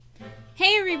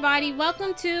everybody,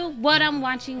 welcome to What I'm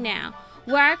Watching Now,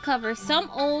 where I cover some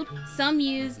old, some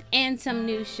used, and some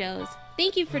new shows.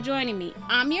 Thank you for joining me.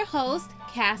 I'm your host,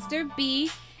 Caster B,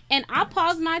 and I'll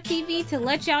pause my TV to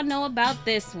let y'all know about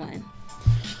this one.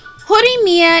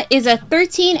 HoriMiya is a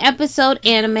 13-episode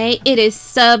anime. It is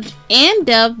subbed and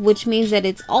dubbed, which means that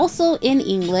it's also in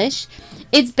English.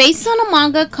 It's based on a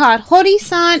manga called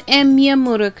Hori-san and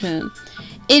Miyamura-kun.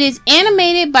 It is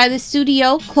animated by the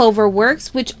studio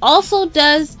Cloverworks, which also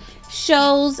does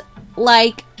shows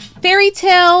like Fairy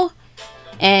Tail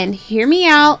and Hear Me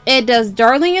Out. It does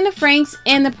Darling in the Franxx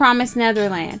and The Promised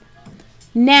Neverland.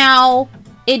 Now,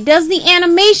 it does the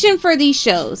animation for these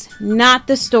shows, not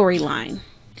the storyline.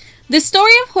 The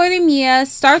story of HoriMiya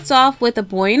starts off with a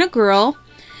boy and a girl.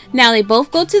 Now, they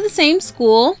both go to the same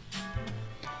school.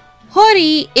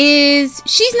 Hori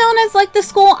she's known as like the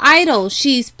school idol.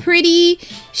 She's pretty.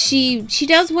 She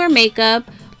does wear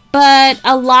makeup, but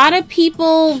a lot of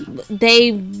people,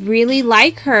 they really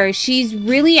like her. She's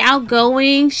really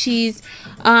outgoing. She's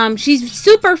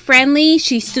super friendly.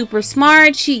 She's super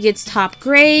smart. She gets top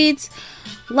grades.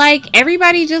 Like,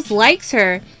 everybody just likes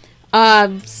her.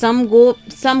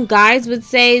 Some guys would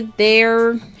say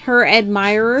they're her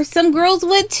admirers. Some girls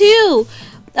would too.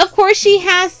 Of course, she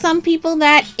has some people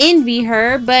that envy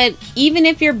her, but even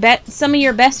if some of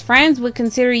your best friends would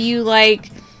consider you like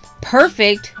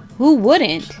perfect, who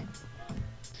wouldn't?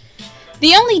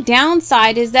 The only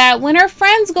downside is that when her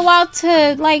friends go out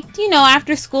to, like,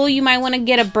 after school, you might want to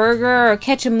get a burger or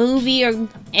catch a movie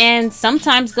and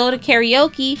sometimes go to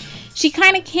karaoke. She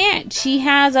kind of can't. She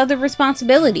has other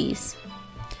responsibilities.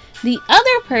 The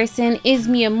other person is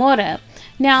Miyamura.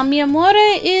 Now,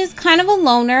 Miyamura is kind of a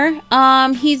loner.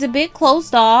 He's a bit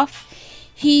closed off.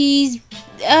 If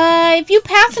you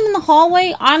pass him in the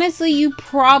hallway, honestly, you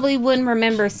probably wouldn't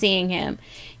remember seeing him.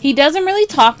 He doesn't really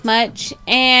talk much,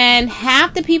 and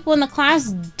half the people in the class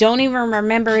don't even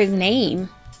remember his name.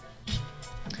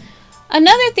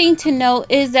 Another thing to note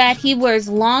is that he wears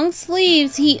long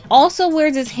sleeves. He also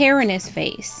wears his hair in his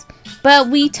face, but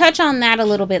we touch on that a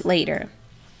little bit later.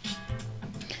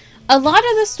 A lot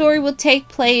of the story will take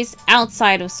place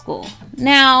outside of school.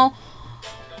 Now,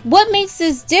 what makes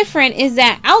this different is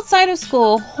that outside of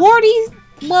school, Hori,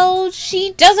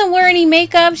 she doesn't wear any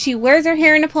makeup. She wears her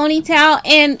hair in a ponytail,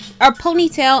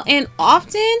 and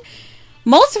often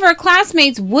most of her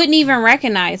classmates wouldn't even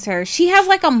recognize her. She has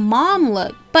like a mom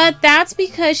look, but that's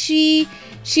because she's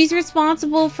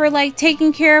responsible for like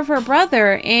taking care of her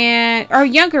brother or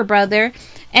younger brother.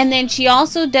 And then she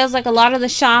also does like a lot of the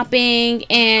shopping,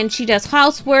 and she does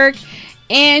housework,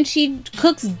 and she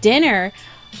cooks dinner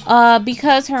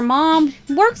because her mom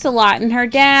works a lot, and her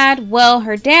dad,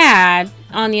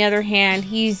 on the other hand,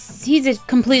 he's a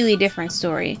completely different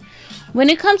story. When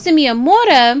it comes to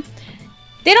Miyamura,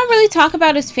 they don't really talk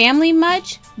about his family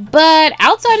much, but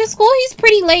outside of school, he's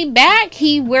pretty laid back.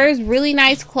 He wears really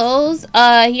nice clothes.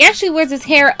 He actually wears his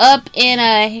hair up in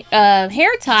a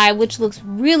hair tie, which looks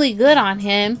really good on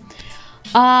him.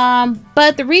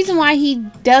 But the reason why he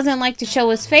doesn't like to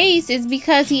show his face is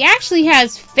because he actually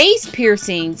has face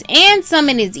piercings and some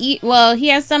in his he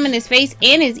has some in his face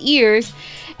and his ears.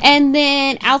 And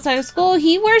then outside of school,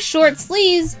 he wears short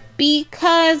sleeves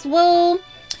because,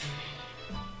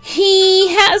 he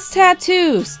has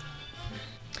tattoos.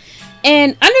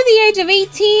 And under the age of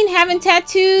 18, having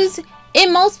tattoos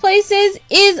in most places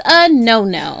is a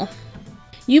no-no.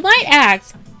 You might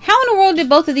ask, how in the world did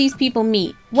both of these people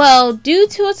meet? Well, due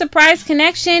to a surprise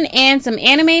connection and some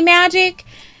anime magic,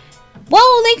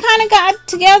 they kind of got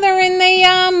together and they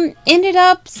ended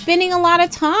up spending a lot of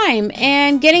time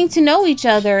and getting to know each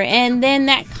other. And then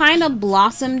that kind of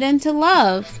blossomed into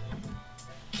love.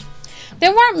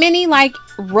 There weren't many like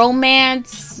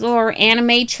romance or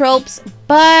anime tropes,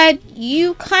 but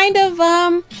you kind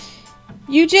of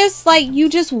you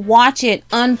just watch it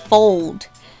unfold.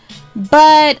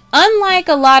 But unlike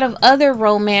a lot of other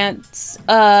romance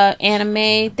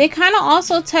anime, they kind of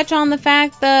also touch on the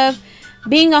fact of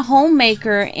being a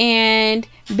homemaker and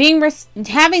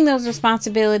having those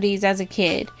responsibilities as a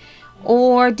kid,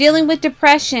 or dealing with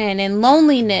depression and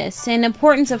loneliness and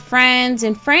importance of friends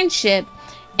and friendship.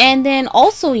 And then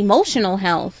also emotional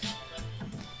health.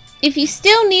 If you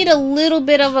still need a little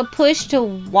bit of a push to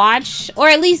watch, or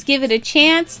at least give it a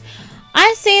chance,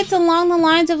 I say it's along the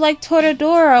lines of like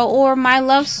Toradora or My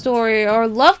Love Story or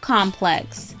Love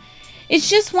Complex. It's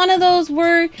just one of those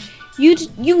where you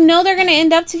know they're going to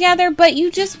end up together, but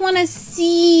you just want to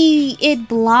see it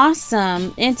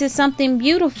blossom into something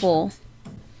beautiful.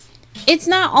 It's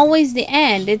not always the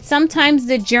end. It's sometimes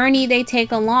the journey they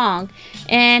take along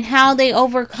and how they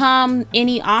overcome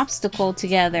any obstacle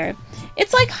together.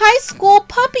 It's like high school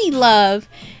puppy love.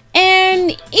 And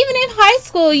even in high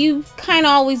school, you kind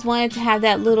of always wanted to have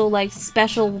that little like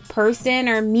special person,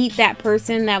 or meet that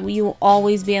person that you will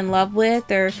always be in love with,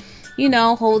 or, you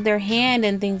know, hold their hand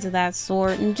and things of that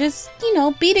sort, and just, you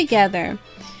know, be together.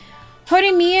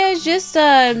 HoriMiya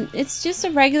is just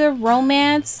a regular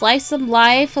romance, slice of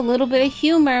life, a little bit of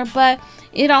humor, but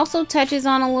it also touches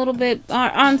on a little bit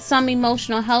on some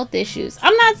emotional health issues.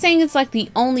 I'm not saying it's like the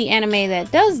only anime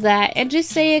that does that. I just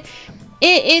say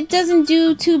it doesn't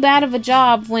do too bad of a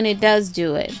job when it does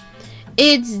do it.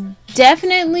 It's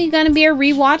definitely going to be a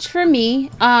rewatch for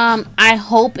me. I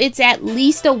hope it's at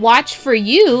least a watch for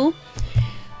you.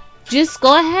 Just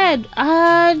go ahead.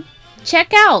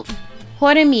 Check out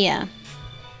HoriMiya.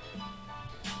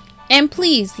 And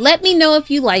please let me know if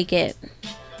you like it.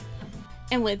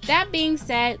 And with that being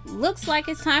said, looks like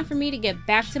it's time for me to get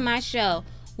back to my show.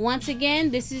 Once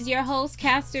again, this is your host,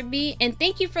 Caster B, and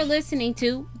thank you for listening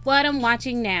to What I'm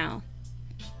Watching Now.